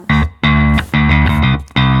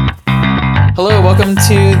Hello, welcome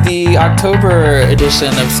to the October edition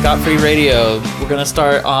of Scott Free Radio. We're going to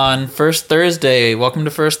start on First Thursday. Welcome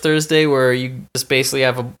to First Thursday, where you just basically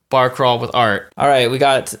have a bar crawl with art. All right, we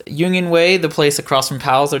got Union Way, the place across from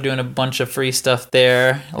Powell's. They're doing a bunch of free stuff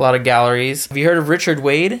there, a lot of galleries. Have you heard of Richard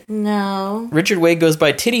Wade? No. Richard Wade goes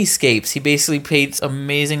by Tittyscapes. He basically paints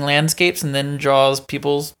amazing landscapes and then draws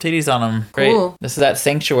people's titties on them. Great. Cool. This is at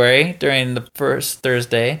Sanctuary during the First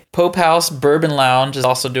Thursday. Pope House Bourbon Lounge is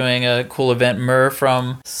also doing a cool event. Murr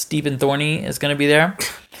from Stephen Thorny is going to be there.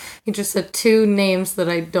 You just said two names that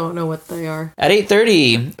I don't know what they are. At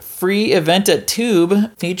 8:30, free event at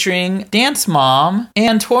Tube featuring Dance Mom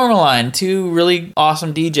and Tourmaline, two really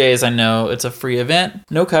awesome DJs I know. It's a free event,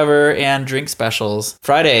 no cover, and drink specials.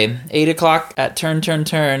 Friday, 8 o'clock at Turn,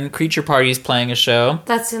 Creature Party's playing a show.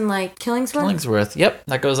 That's in, like, Killingsworth? Killingsworth, yep.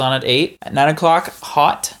 That goes on at 8. At 9 o'clock,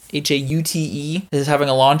 Haute, Haute, is having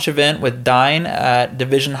a launch event with Dine at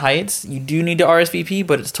Division Heights. You do need to RSVP,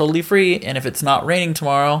 but it's totally free, and if it's not raining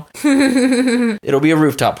tomorrow, it'll be a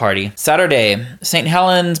rooftop party. Saturday, St.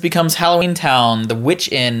 Helens becomes Halloween Town. The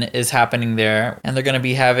Witch Inn is happening there, and they're going to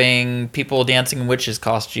be having people dancing in witches'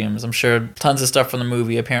 costumes. I'm sure tons of stuff from the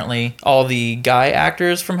movie. Apparently, all the guy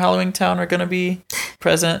actors from Halloween Town are going to be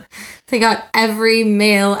present. They got every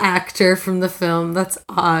male actor from the film. That's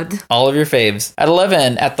odd. All of your faves. At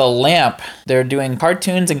 11, at the Lamp, they're doing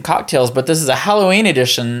cartoons and cocktails, but this is a Halloween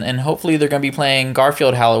edition, and hopefully they're going to be playing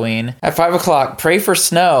Garfield Halloween. At 5 o'clock, Pray for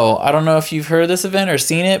Snow. I don't know if you've heard of this event or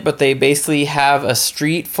seen it, but they basically have a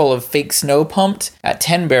street full of fake snow pumped at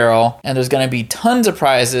 10 Barrel, and there's going to be tons of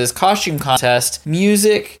prizes, costume contest,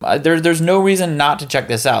 music. There's no reason not to check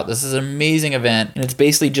this out. This is an amazing event, and it's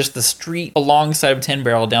basically just the street alongside of 10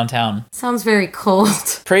 Barrel downtown. Sounds very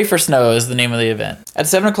cold. Pray for Snow is the name of the event. At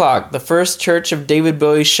 7 o'clock, the First Church of David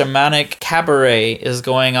Bowie's Shamanic Cabaret is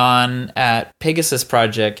going on at Pegasus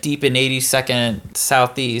Project, deep in 82nd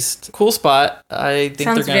Southeast. Cool spot. I think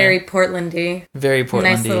Sounds they're gonna... very Portlandy. Very Portlandy.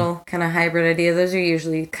 Nice little kind of hybrid idea. Those are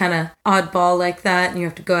usually kind of oddball like that, and you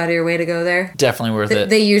have to go out of your way to go there. Definitely worth it.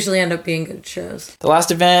 They usually end up being good shows. The last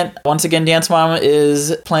event, once again, Dance Mom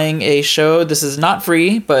is playing a show. This is not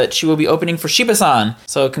free, but she will be opening for Shiba-san.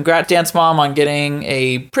 So congrats, Dance Mom, on getting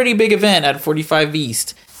a pretty big event at 45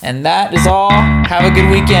 East. And that is all. Have a good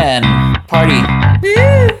weekend. Party.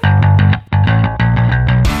 Woo!